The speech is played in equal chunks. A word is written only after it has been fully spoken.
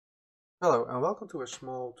Hello and welcome to a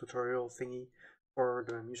small tutorial thingy for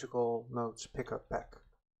the musical notes pickup pack.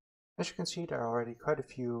 As you can see, there are already quite a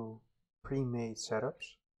few pre-made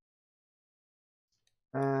setups,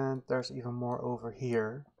 and there's even more over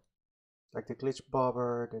here, like the glitch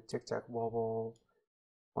bobber, the tic-tac wobble,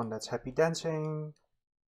 one that's happy dancing,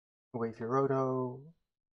 wavy roto,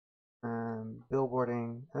 and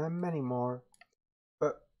billboarding, and many more.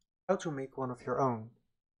 But how to make one of your own?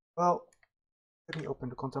 Well, let me open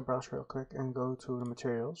the content browser real quick and go to the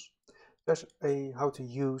materials. There's a how to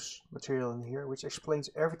use material in here, which explains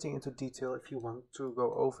everything into detail if you want to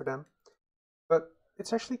go over them. But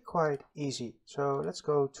it's actually quite easy. So let's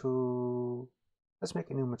make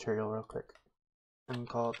a new material real quick and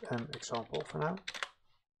call it an example for now.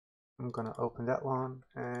 I'm gonna open that one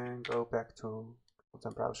and go back to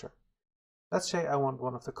content browser. Let's say I want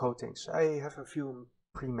one of the coatings. I have a few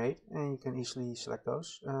pre-made and you can easily select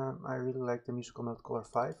those. I really like the musical note color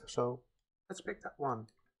 5, so let's pick that one.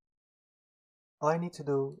 All I need to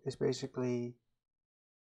do is basically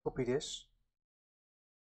copy this,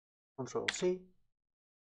 Control C,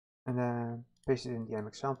 and then paste it in the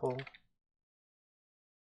example,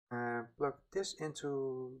 and plug this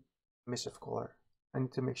into emissive color. I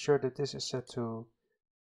need to make sure that this is set to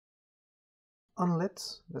unlit.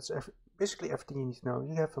 That's basically everything you need to know.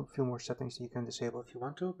 You have a few more settings that you can disable if you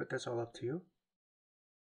want to, but that's all up to you.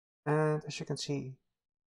 And as you can see,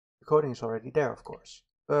 the coding is already there, of course,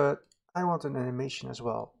 but I want an animation as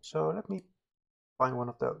well. So let me find one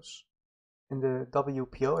of those. In the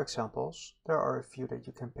WPO examples, there are a few that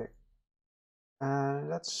you can pick.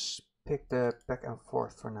 Let's pick the back and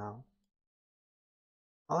forth for now.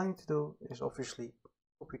 All I need to do is obviously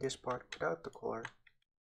copy this part without the color,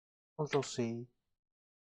 Ctrl C,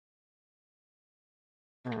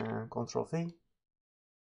 and Ctrl V,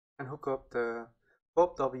 and hook up the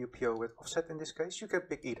Bob WPO with offset in this case. You can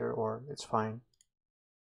pick either or, it's fine.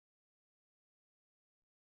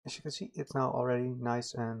 As you can see, it's now already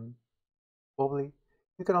nice and wobbly.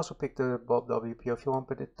 You can also pick the Bob WPO if you want,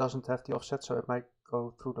 but it doesn't have the offset, so it might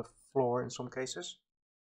go through the floor in some cases.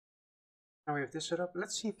 Now we have this set up.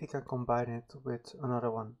 Let's see if we can combine it with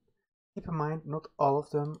another one. Keep in mind, not all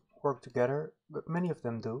of them work together, but many of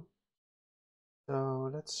them do. So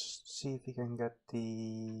let's see if we can get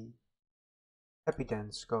the happy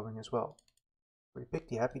dance going as well. We pick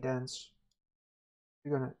the happy dance.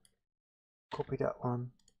 We're gonna copy that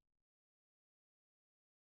one,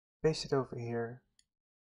 paste it over here.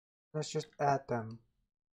 Let's just add them.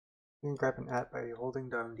 You can grab and add by holding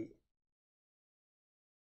down the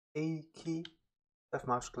A key, left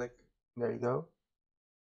mouse click. There you go.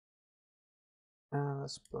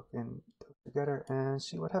 Let's plug in those together and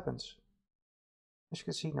see what happens. As you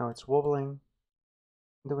can see now, it's wobbling,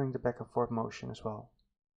 doing the back and forth motion as well.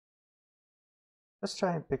 Let's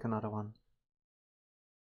try and pick another one.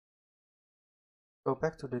 Go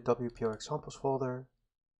back to the WPO examples folder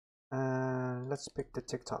and let's pick the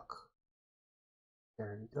TikTok.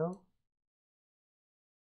 There we go.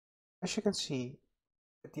 As you can see,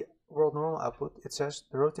 at the world normal output, it says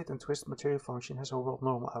the rotate and twist material function has a world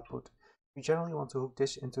normal output. We generally want to hook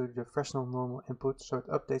this into the Fresnel normal input so it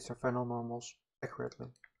updates the final normals accurately.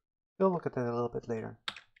 We'll look at that a little bit later.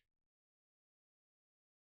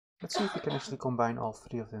 Let's see if we can actually combine all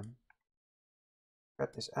three of them.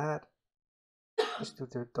 Grab this add. Let's do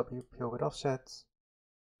the WPO with offset,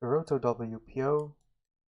 the roto WPO,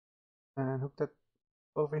 and hook that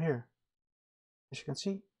over here. As you can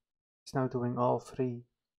see, it's now doing all three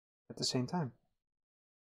at the same time.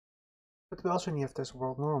 But we also need this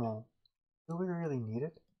world normal. Do we really need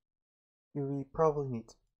it? We probably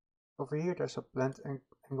need. Over here there's a blend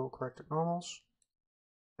angle corrected normals,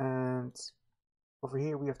 and over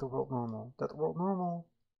here we have the world normal. That world normal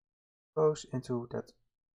goes into that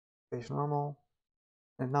base normal,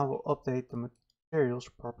 and now we'll update the materials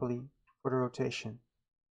properly for the rotation.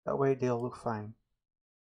 That way they'll look fine.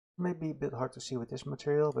 It may be a bit hard to see with this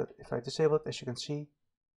material, but if I disable it, as you can see,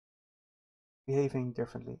 behaving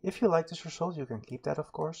differently. If you like this result, you can keep that,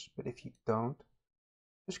 of course, but if you don't,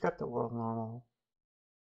 just grab the world normal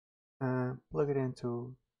and plug it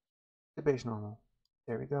into the base normal.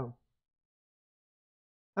 There we go.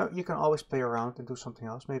 Now you can always play around and do something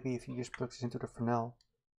else. Maybe if you just plug this into the Fresnel,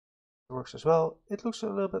 it works as well. It looks a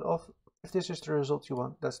little bit off. If this is the result you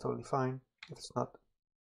want, that's totally fine. If it's not,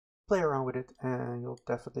 play around with it and you'll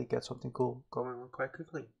definitely get something cool going on quite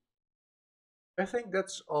quickly. I think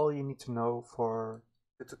that's all you need to know for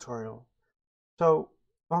the tutorial. So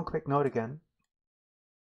one quick note again.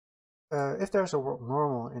 If there's a world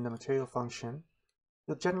normal in the material function,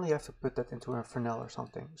 you'll generally have to put that into a Fresnel or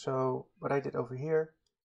something. So what I did over here,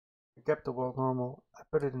 I kept the world normal, I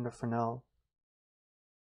put it in the Fresnel,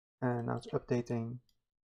 and now it's updating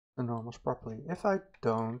the normals properly. If I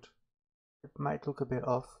don't, it might look a bit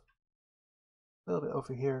off. A little bit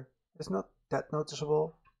over here. It's not that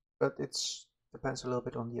noticeable, but it depends a little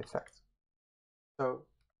bit on the effect. So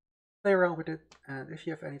play around with it, and if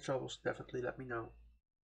you have any troubles, definitely let me know.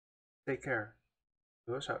 Take care.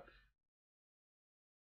 Luos out.